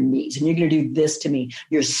get on your knees and you're going to do this to me.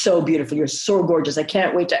 You're so beautiful. You're so gorgeous. I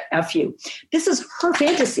can't wait to F you. This is her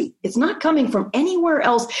fantasy. It's not coming from anywhere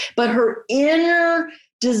else, but her inner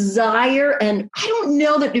desire. And I don't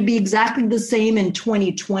know that it'd be exactly the same in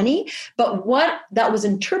 2020, but what that was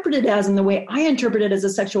interpreted as, and the way I interpret it as a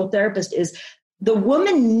sexual therapist, is the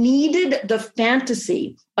woman needed the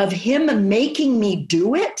fantasy of him making me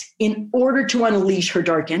do it in order to unleash her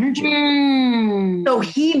dark energy. So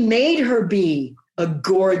he made her be a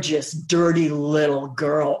gorgeous, dirty little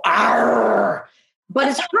girl. Arr! But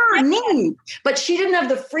it's her need. But she didn't have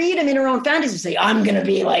the freedom in her own fantasy to say, I'm going to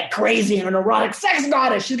be like crazy and an erotic sex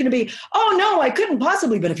goddess. She's going to be, oh, no, I couldn't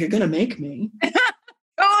possibly. But if you're going to make me.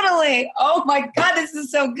 Totally. Oh, my God, this is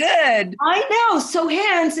so good. I know. So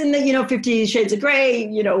hence in the, 50 Shades of Grey,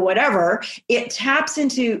 whatever, it taps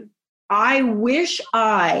into, I wish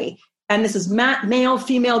and this is male,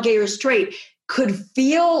 female, gay, or straight, could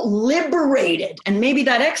feel liberated. And maybe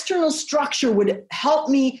that external structure would help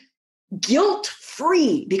me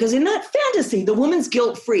guilt-free, because in that fantasy, the woman's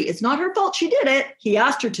guilt-free. It's not her fault she did it. He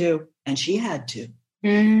asked her to, and she had to.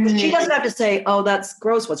 But she doesn't have to say, oh, that's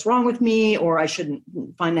gross. What's wrong with me? Or I shouldn't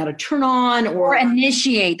find that a turn on. Or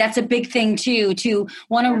initiate. That's a big thing, too, to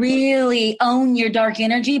want to really own your dark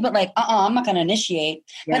energy, but like, I'm not going to initiate.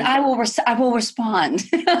 Yeah. But I will respond.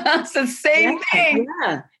 It's the same thing.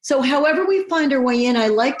 Yeah. So however we find our way in, I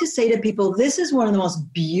like to say to people, this is one of the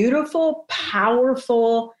most beautiful,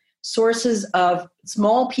 powerful sources of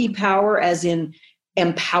small p power, as in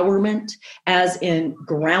empowerment, as in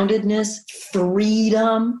groundedness,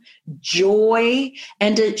 freedom, joy.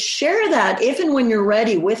 And to share that if and when you're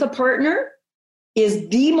ready with a partner is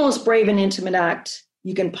the most brave and intimate act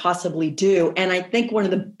you can possibly do. And I think one of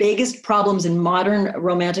the biggest problems in modern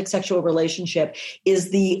romantic sexual relationship is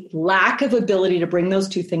the lack of ability to bring those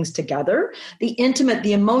two things together. The intimate,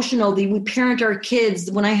 the emotional, we parent our kids.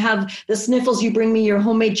 When I have the sniffles, you bring me your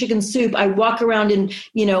homemade chicken soup. I walk around in,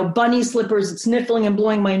 bunny slippers, sniffling and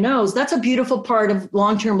blowing my nose. That's a beautiful part of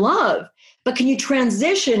long-term love. But can you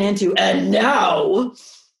transition into, and now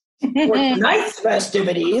for tonight's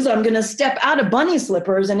festivities, I'm going to step out of bunny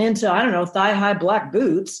slippers and into, thigh-high black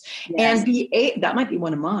boots, and that might be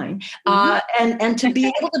one of mine, and to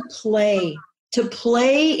be able to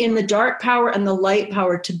play in the dark power and the light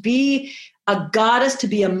power, to be a goddess, to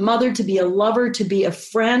be a mother, to be a lover, to be a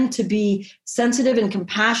friend, to be sensitive and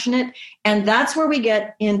compassionate. And that's where we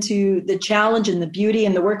get into the challenge and the beauty,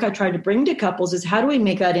 and the work I try to bring to couples is, how do we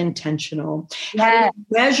make that intentional? How do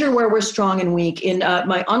we measure where we're strong and weak? In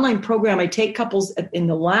my online program, I take couples in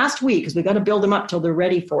the last week, because we got to build them up till they're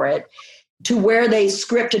ready for it, to where they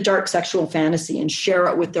script a dark sexual fantasy and share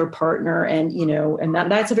it with their partner. And, and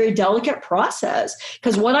that's a very delicate process,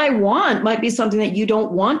 because what I want might be something that you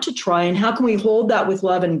don't want to try. And how can we hold that with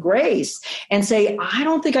love and grace and say, I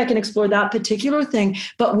don't think I can explore that particular thing,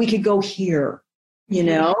 but we could go here.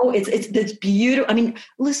 It's this beautiful. I mean,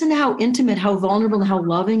 listen to how intimate, how vulnerable, and how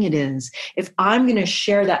loving it is. If I'm going to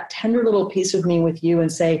share that tender little piece of me with you and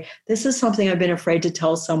say, this is something I've been afraid to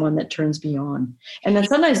tell someone, that turns me on. And then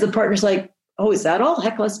sometimes the partner's like, oh, is that all?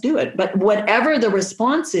 Heck, let's do it. But whatever the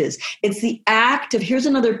response is, it's the act of, here's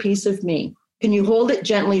another piece of me. Can you hold it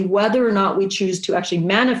gently, whether or not we choose to actually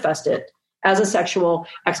manifest it as a sexual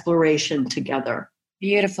exploration together?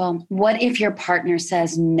 Beautiful. What if your partner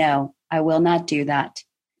says, no, I will not do that,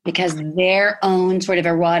 because their own sort of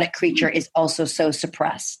erotic creature is also so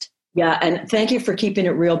suppressed? Yeah. And thank you for keeping it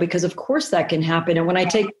real, because of course that can happen. And when I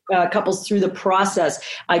take couples through the process,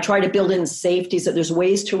 I try to build in safety, so there's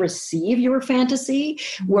ways to receive your fantasy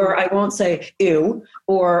where I won't say, ew,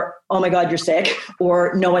 or, oh my God, you're sick,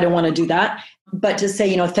 or no, I don't want to do that. But to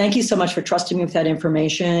say, thank you so much for trusting me with that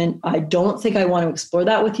information. I don't think I want to explore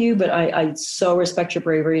that with you, but I so respect your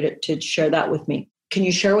bravery to share that with me. Can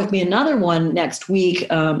you share with me another one next week?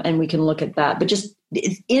 And we can look at that. But just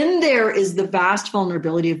in there is the vast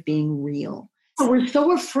vulnerability of being real. We're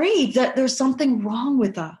so afraid that there's something wrong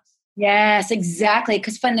with us. Yes, exactly.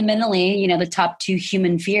 Because fundamentally, the top two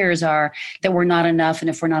human fears are that we're not enough. And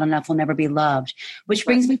if we're not enough, we'll never be loved. Which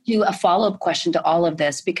brings me to a follow-up question to all of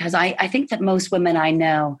this, because I think that most women I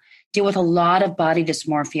know deal with a lot of body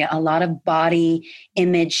dysmorphia, a lot of body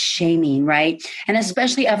image shaming, right? And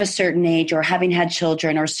especially of a certain age, or having had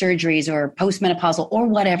children or surgeries or postmenopausal or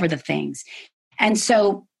whatever the things. And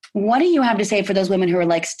so What do you have to say for those women who are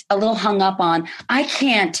like a little hung up on, I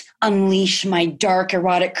can't unleash my dark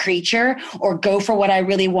erotic creature or go for what I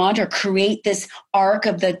really want or create this arc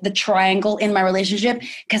of the triangle in my relationship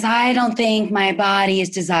because I don't think my body is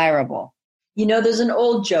desirable? You know, there's an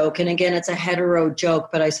old joke, and again, it's a hetero joke,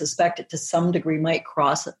 but I suspect it to some degree might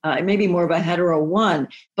cross, maybe more of a hetero one.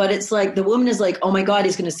 But it's like the woman is like, oh my God,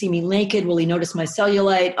 he's going to see me naked. Will he notice my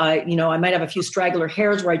cellulite? I might have a few straggler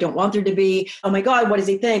hairs where I don't want there to be. Oh my God, what does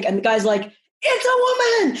he think? And the guy's like, it's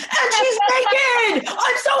a woman and she's naked.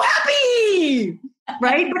 I'm so happy.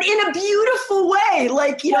 Right. But in a beautiful way.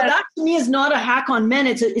 Like, that to me is not a hack on men.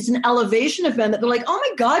 It's an elevation of men that they're like, oh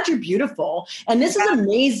my God, you're beautiful. And this is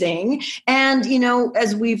amazing. And,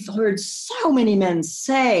 as we've heard so many men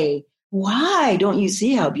say, why don't you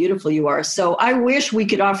see how beautiful you are? So I wish we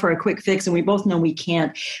could offer a quick fix, and we both know we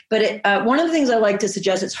can't. But one of the things I like to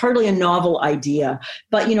suggest, it's hardly a novel idea,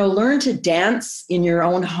 but, learn to dance in your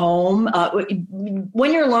own home.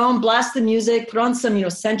 When you're alone, blast the music, put on some,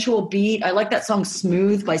 sensual beat. I like that song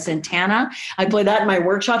Smooth by Santana. I play that in my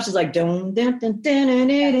workshops. It's like, dun, dun, dun, dun, dun,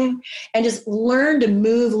 dun, dun. And just learn to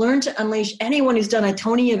move, learn to unleash. Anyone who's done a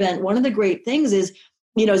Tony event, one of the great things is,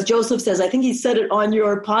 as Joseph says, I think he said it on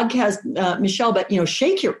your podcast, Michelle, but,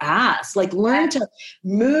 shake your ass, like learn to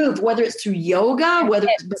move, whether it's through yoga, whether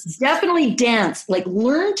it's definitely dance, like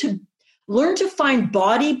learn to find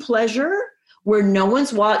body pleasure where no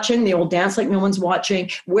one's watching, the old dance like no one's watching,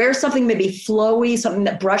 wear something maybe flowy, something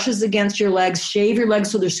that brushes against your legs, shave your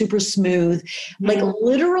legs so they're super smooth, like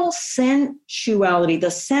literal sensuality,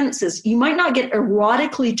 the senses. You might not get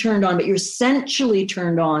erotically turned on, but you're sensually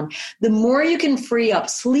turned on. The more you can free up,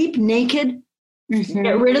 sleep naked,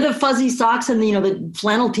 get rid of the fuzzy socks and the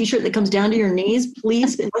flannel t-shirt that comes down to your knees,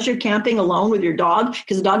 please, unless you're camping alone with your dog,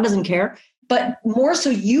 because the dog doesn't care. But more so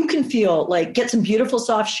you can feel like, get some beautiful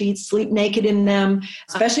soft sheets, sleep naked in them,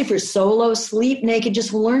 especially if you're solo, sleep naked,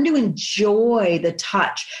 just learn to enjoy the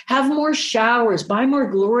touch, have more showers, buy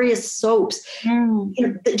more glorious soaps,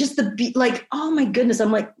 just like, oh my goodness.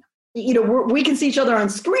 I'm like, we can see each other on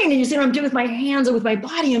screen and you see what I'm doing with my hands and with my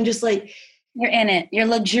body. I'm just like, you're in it. You're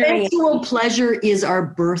luxurious. Sexual pleasure is our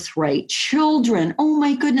birthright. Children, oh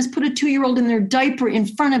my goodness, put a 2-year-old in their diaper in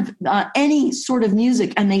front of any sort of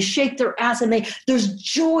music and they shake their ass and there's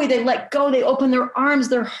joy. They let go. They open their arms.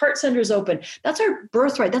 Their heart centers open. That's our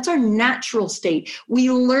birthright. That's our natural state.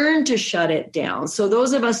 We learn to shut it down. So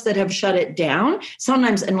those of us that have shut it down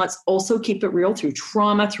sometimes, and let's also keep it real, through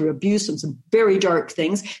trauma, through abuse, and some very dark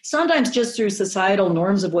things, sometimes just through societal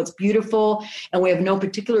norms of what's beautiful, and we have no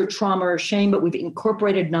particular trauma or shame, but we've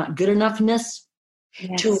incorporated not good enoughness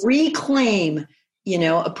to reclaim,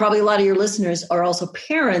 probably a lot of your listeners are also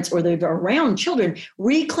parents or they're around children,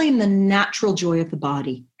 reclaim the natural joy of the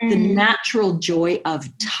body, the natural joy of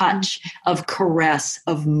touch, of caress,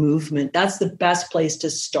 of movement. That's the best place to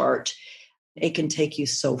start. It can take you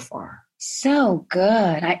so far. So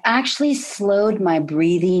good. I actually slowed my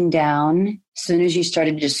breathing down as soon as you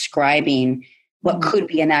started describing what could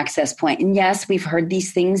be an access point. And yes, we've heard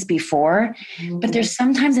these things before, but there's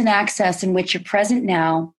sometimes an access in which you're present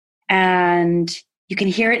now and you can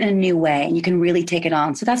hear it in a new way and you can really take it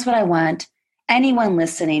on. So that's what I want anyone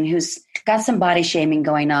listening who's got some body shaming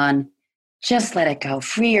going on, just let it go.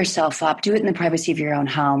 Free yourself up. Do it in the privacy of your own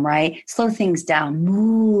home, right? Slow things down.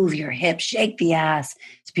 Move your hips. Shake the ass.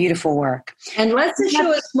 It's beautiful work. And let's issue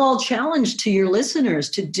a small challenge to your listeners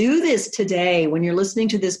to do this today when you're listening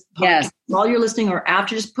to this podcast, while you're listening or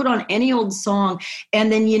after. Just put on any old song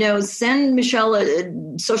and then, send Michelle a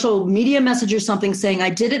social media message or something saying, I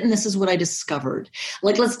did it and this is what I discovered.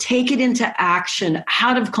 Like, let's take it into action,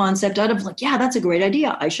 out of concept, out of like, yeah, that's a great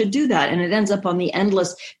idea. I should do that. And it ends up on the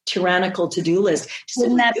endless tyrannical to-do list.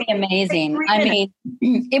 Wouldn't that be amazing? I mean,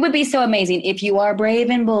 it would be so amazing if you are brave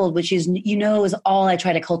and bold, which is, is all I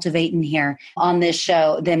try to cultivate in here on this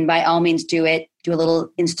show. Then by all means do it. Do a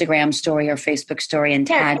little Instagram story or Facebook story and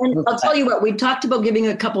tag. And I'll tell you what, we talked about giving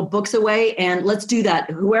a couple books away, and let's do that.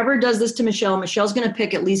 Whoever does this to Michelle's going to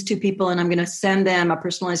pick at least 2 people, and I'm going to send them a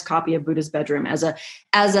personalized copy of Buddha's Bedroom as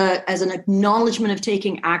an acknowledgement of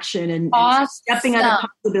taking action and stepping out of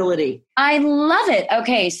possibility. I love it.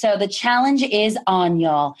 Okay, so the challenge is on,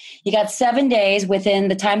 y'all. You got 7 days within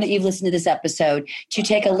the time that you've listened to this episode to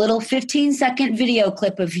take a little 15-second video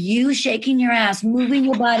clip of you shaking your ass, moving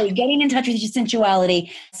your body, getting in touch with your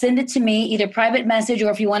sensuality. Send it to me, either private message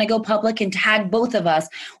or if you want to go public and tag both of us.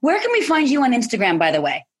 Where can we find you on Instagram, by the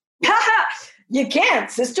way? You can't,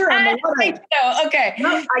 sister. I think so. Okay.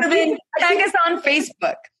 No, so then tag us on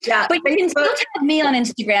Facebook. Yeah. But you can still tag me on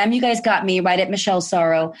Instagram. You guys got me right at Michelle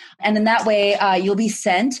Sorrow. And then that way you'll be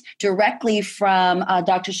sent directly from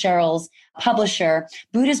Dr. Cheryl's publisher,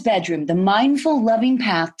 Buddha's Bedroom, The Mindful Loving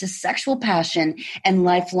Path to Sexual Passion and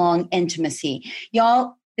Lifelong Intimacy.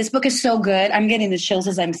 Y'all, this book is so good. I'm getting the chills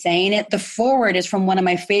as I'm saying it. The foreword is from one of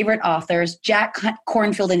my favorite authors, Jack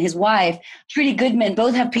Kornfield and his wife, Trudy Goodman.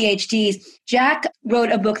 Both have PhDs. Jack wrote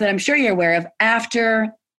a book that I'm sure you're aware of,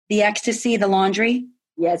 After the Ecstasy, the Laundry.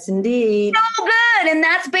 Yes, indeed. So good. And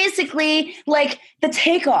that's basically like the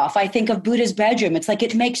takeoff, I think, of Buddha's Bedroom. It's like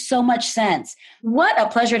it makes so much sense. What a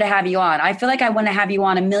pleasure to have you on. I feel like I want to have you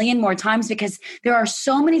on a million more times because there are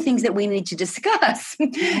so many things that we need to discuss.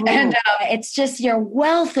 And it's just your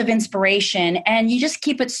wealth of inspiration and you just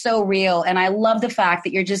keep it so real. And I love the fact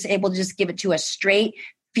that you're just able to just give it to us straight,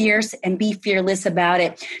 fierce, and be fearless about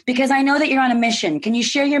it because I know that you're on a mission. Can you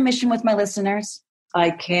share your mission with my listeners?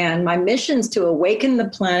 I can. My mission is to awaken the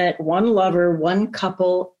planet, one lover, one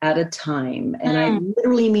couple at a time. And I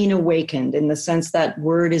literally mean awakened in the sense that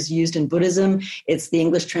word is used in Buddhism. It's the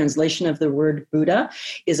English translation of the word Buddha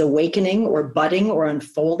is awakening or budding or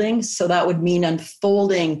unfolding. So that would mean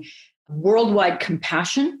unfolding worldwide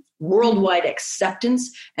compassion, worldwide acceptance,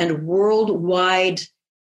 and worldwide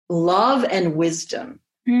love and wisdom.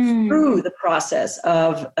 Through the process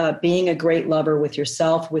of being a great lover with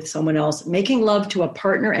yourself, with someone else, making love to a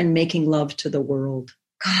partner and making love to the world.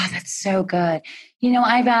 God, that's so good. You know,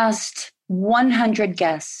 I've asked 100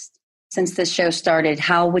 guests since this show started,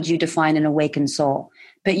 how would you define an awakened soul?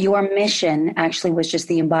 But your mission actually was just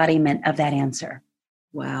the embodiment of that answer.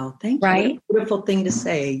 Wow, thank you. Right? What a beautiful thing to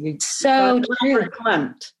say. You so true.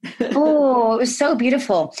 Oh, it was so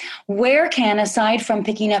beautiful. Where can, aside from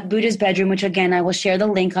picking up Buddha's Bedroom, which again, I will share the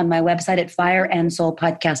link on my website at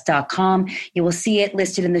fireandsoulpodcast.com. You will see it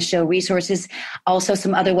listed in the show resources. Also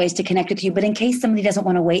some other ways to connect with you. But in case somebody doesn't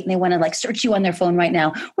want to wait and they want to like search you on their phone right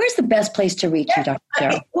now, where's the best place to reach you, Dr.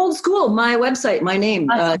 Cheryl? Old school, my website, my name,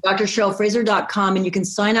 drcherylfraser.com. And you can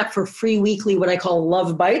sign up for free weekly, what I call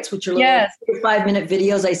Love Bites, which are little 5-minute videos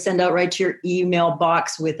I send out right to your email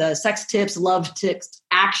box with sex tips, love tips,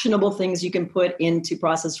 actionable things you can put into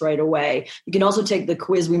process right away. You can also take the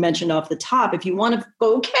quiz we mentioned off the top if you want to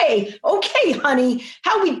go, okay, honey,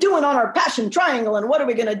 how are we doing on our passion triangle and what are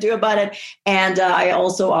we going to do about it? And I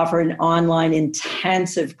also offer an online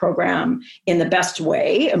intensive program in the best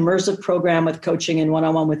way, immersive program with coaching and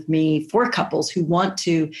one-on-one with me for couples who want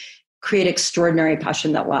to create extraordinary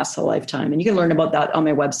passion that lasts a lifetime. And you can learn about that on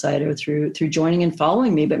my website or through joining and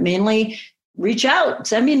following me, but mainly reach out,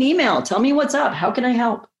 send me an email, tell me what's up. How can I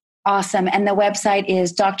help? Awesome. And the website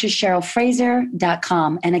is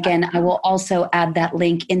drcherylfraser.com. And again, I will also add that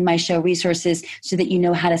link in my show resources so that you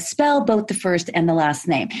know how to spell both the first and the last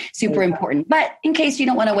name. Super important. But in case you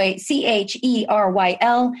don't want to wait,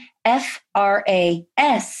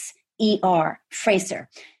 CHERYLFRASER, Fraser.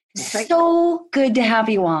 So good to have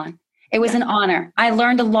you on. It was an honor. I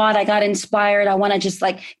learned a lot. I got inspired. I want to just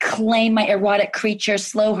like claim my erotic creature,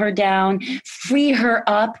 slow her down, free her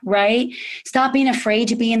up, right? Stop being afraid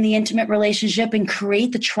to be in the intimate relationship and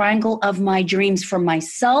create the triangle of my dreams for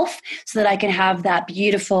myself so that I can have that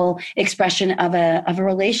beautiful expression of a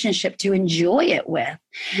relationship to enjoy it with.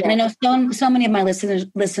 Yeah. And I know so many of my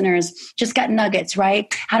listeners just got nuggets,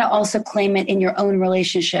 right? How to also claim it in your own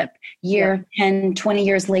relationship. 10, 20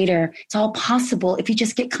 years later, it's all possible if you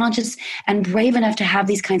just get conscious and brave enough to have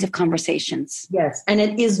these kinds of conversations. Yes. And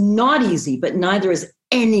it is not easy, but neither is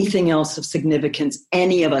anything else of significance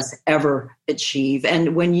any of us ever achieve.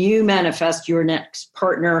 And when you manifest your next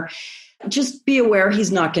partner, just be aware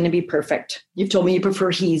he's not going to be perfect. You've told me you prefer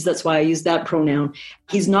he's. That's why I use that pronoun.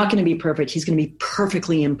 He's not going to be perfect. He's going to be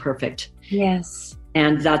perfectly imperfect. Yes.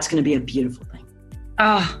 And that's going to be a beautiful thing.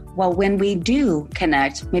 Well, when we do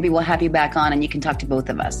connect, maybe we'll have you back on and you can talk to both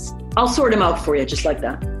of us. I'll sort him out for you just like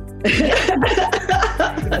that.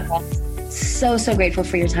 So grateful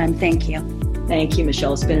for your time. Thank you. Thank you,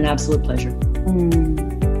 Michelle. It's been an absolute pleasure.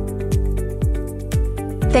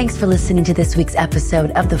 Thanks for listening to this week's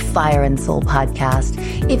episode of the Fire and Soul podcast.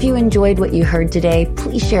 If you enjoyed what you heard today,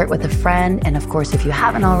 please share it with a friend. And of course, if you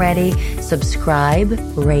haven't already, subscribe,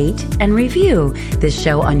 rate, and review this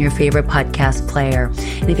show on your favorite podcast player.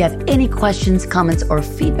 And if you have any questions, comments, or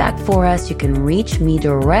feedback for us, you can reach me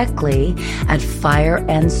directly at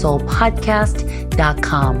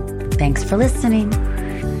fireandsoulpodcast.com. Thanks for listening.